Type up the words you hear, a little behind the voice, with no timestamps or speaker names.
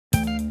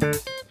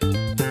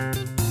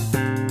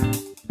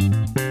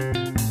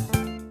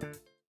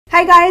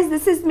Hi guys,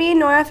 this is me,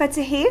 Nora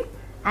Fatehi.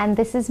 And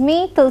this is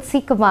me,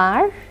 Tulsi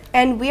Kumar.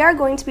 And we are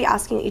going to be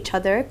asking each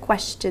other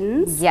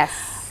questions. Yes.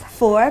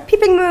 For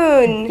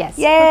PeepingMoon. Yes.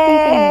 Yay!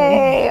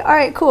 PeepingMoon.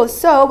 Alright, cool.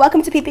 So,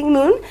 welcome to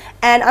PeepingMoon.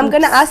 And I'm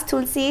going to ask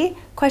Tulsi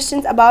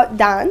questions about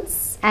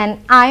dance. And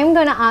I'm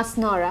going to ask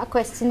Nora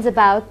questions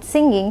about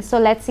singing. So,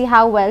 let's see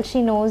how well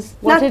she knows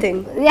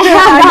Nothing.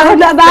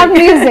 about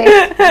music.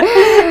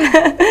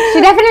 She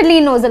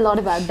definitely knows a lot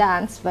about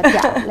dance. But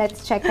yeah,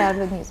 let's check out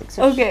with music.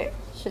 So okay.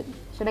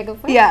 Should I go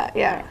first?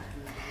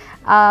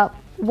 Yeah.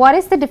 What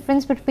is the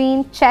difference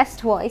between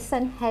chest voice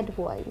and head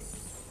voice?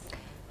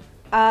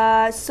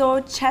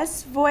 So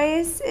chest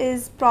voice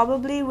is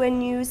probably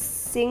when you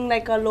sing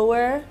like a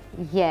lower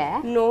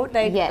note,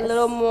 like a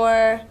little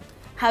more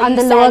how on you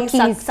the lower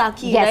sang keys.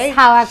 Saki, yes, right?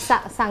 how I've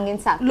sung in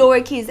Saki.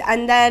 Lower keys,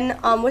 and then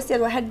what's the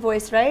other one? Head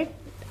voice, right?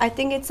 I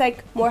think it's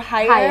like more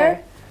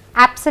higher.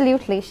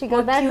 Absolutely, she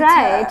got that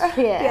right.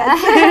 Yeah.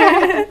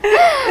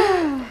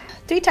 Yes.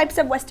 3 types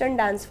of Western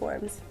dance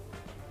forms.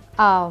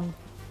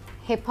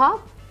 Hip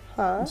hop,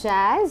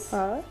 jazz,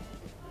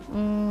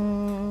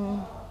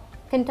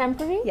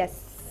 contemporary. Yes.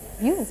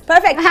 You.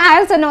 Perfect. I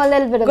also know a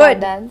little bit about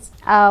dance.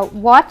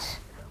 What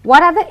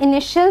are the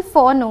initial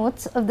 4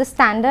 notes of the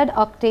standard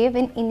octave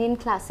in Indian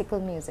classical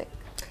music?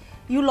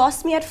 You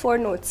lost me at 4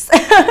 notes.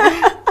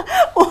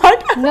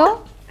 What?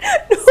 No?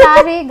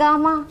 Sa re ga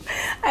ma.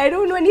 I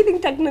don't know anything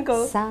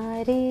technical.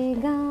 Sa re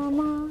ga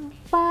ma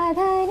pa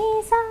dha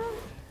ni sa.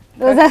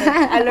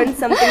 I learned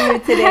something new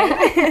today.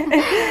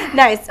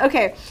 Nice.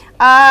 Okay.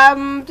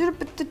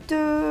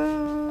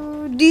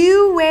 Do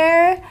you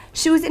wear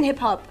shoes in hip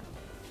hop?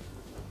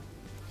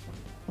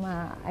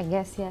 I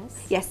guess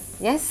yes. Yes.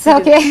 Yes.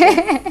 Okay.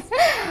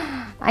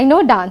 I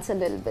know dance a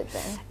little bit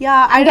then.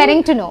 Yeah, I'm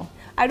getting to know.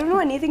 I don't know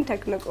anything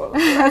technical.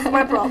 That's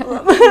my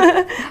problem.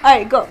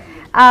 Alright, go.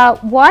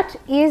 What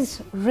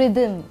is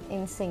rhythm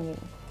in singing?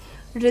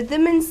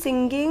 Rhythm in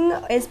singing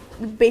is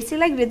basically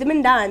like rhythm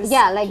in dance.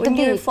 Yeah, like when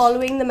the you're beat.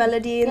 following the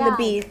melody and the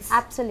beats.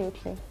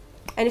 Absolutely.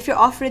 And if you're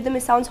off rhythm,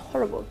 it sounds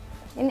horrible.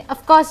 And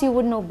of course, you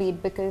would know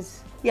beat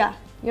because you're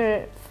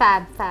a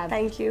fab.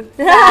 Thank you.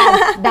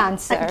 Fab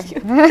dancer. Thank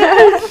you.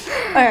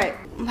 Alright.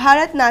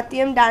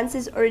 Bharatnatyam dance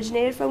is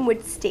originated from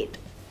which state?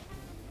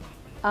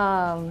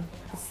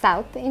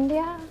 South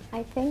India,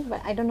 I think, but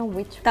I don't know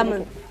which.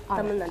 Tamil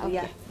Nadu,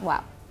 yeah.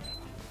 Wow.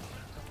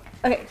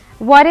 Okay.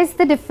 What is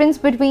the difference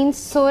between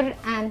sur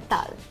and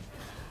tal?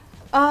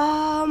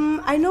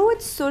 I know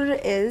what sur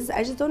is.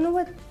 I just don't know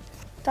what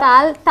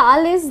tal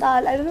is.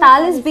 I don't know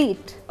tal is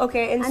beat.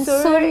 Okay, and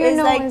sur is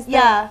like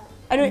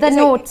I know the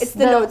notes. It's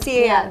the notes.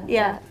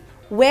 Yeah.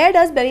 Where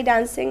does belly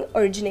dancing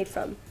originate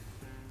from?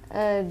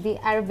 The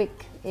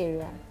Arabic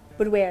area.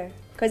 But where?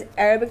 Because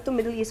Arabic to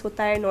Middle East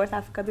hota hai, North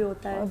Africa bhi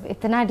hota hai.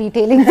 इतना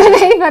detailing तो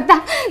नहीं पता.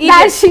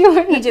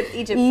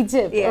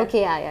 Egypt. Yeah.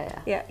 Okay,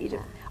 yeah,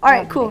 Egypt.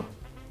 Alright, cool.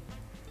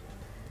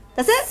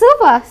 That's it?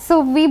 Super.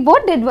 So we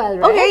both did well,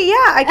 right? Okay,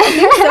 yeah, I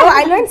think so.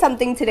 I learned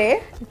something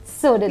today.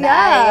 So did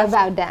I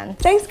about dance.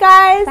 Thanks,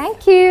 guys.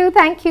 Thank you,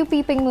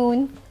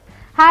 PeepingMoon.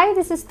 Hi,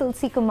 this is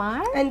Tulsi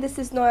Kumar. And this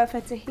is Nora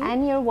Fatehi.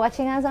 And you're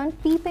watching us on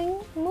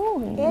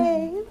PeepingMoon.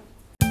 Yay.